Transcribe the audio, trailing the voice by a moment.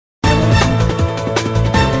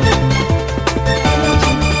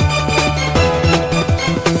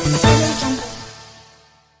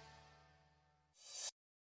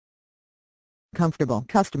comfortable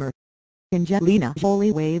customer. Angelina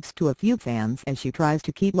Jolie waves to a few fans as she tries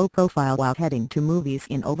to keep low profile while heading to movies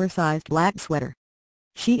in oversized black sweater.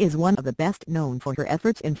 She is one of the best known for her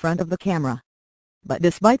efforts in front of the camera. But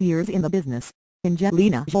despite years in the business,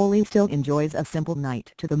 Angelina Jolie still enjoys a simple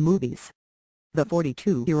night to the movies. The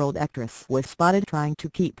 42-year-old actress was spotted trying to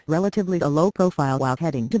keep relatively a low profile while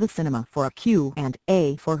heading to the cinema for a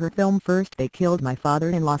Q&A for her film First They Killed My Father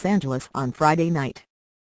in Los Angeles on Friday night.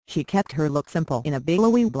 She kept her look simple in a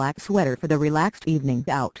billowy black sweater for the relaxed evening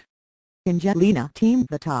out. Angelina teamed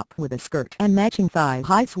the top with a skirt and matching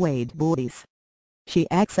thigh-high suede booties. She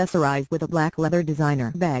accessorized with a black leather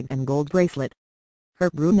designer bag and gold bracelet. Her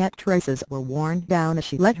brunette tresses were worn down as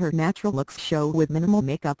she let her natural looks show with minimal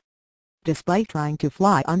makeup. Despite trying to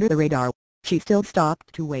fly under the radar, she still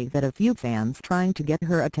stopped to wave at a few fans trying to get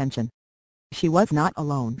her attention. She was not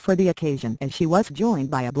alone for the occasion as she was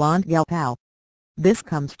joined by a blonde gal pal. This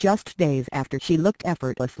comes just days after she looked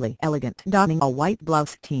effortlessly elegant donning a white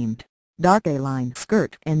blouse-teamed, dark A-line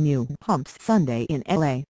skirt and new pumps Sunday in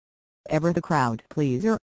LA. Ever the crowd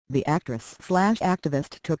pleaser, the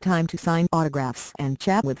actress/activist took time to sign autographs and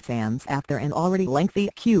chat with fans after an already lengthy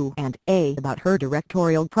Q&A about her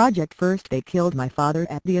directorial project First They Killed My Father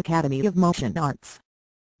at the Academy of Motion Arts.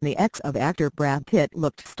 The ex of actor Brad Pitt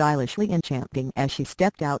looked stylishly enchanting as she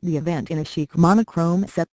stepped out the event in a chic monochrome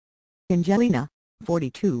set. Angelina,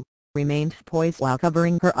 42, remained poised while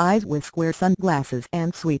covering her eyes with square sunglasses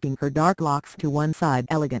and sweeping her dark locks to one side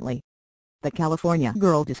elegantly. The California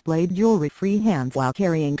girl displayed jewelry-free hands while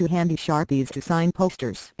carrying two handy Sharpies to sign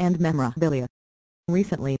posters and memorabilia.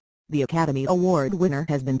 Recently, the Academy Award winner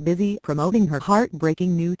has been busy promoting her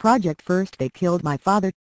heartbreaking new project First They Killed My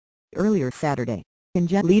Father. Earlier Saturday,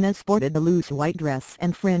 Angelina sported a loose white dress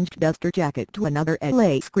and fringed duster jacket to another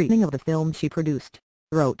LA screening of the film she produced,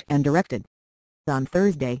 wrote and directed. On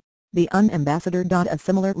Thursday, the ambassador donned a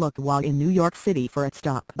similar look while in New York City for a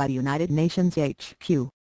stop by the United Nations HQ.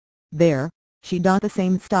 There, she donned the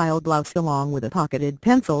same style blouse along with a pocketed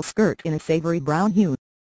pencil skirt in a savory brown hue.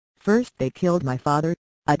 First They Killed My Father,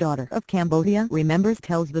 a daughter of Cambodia remembers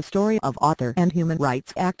tells the story of author and human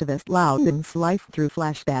rights activist Lao Ding's life through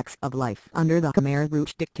flashbacks of life under the Khmer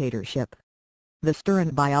Rouge dictatorship. The stirring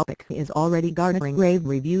biopic is already garnering rave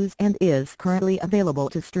reviews and is currently available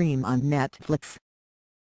to stream on Netflix.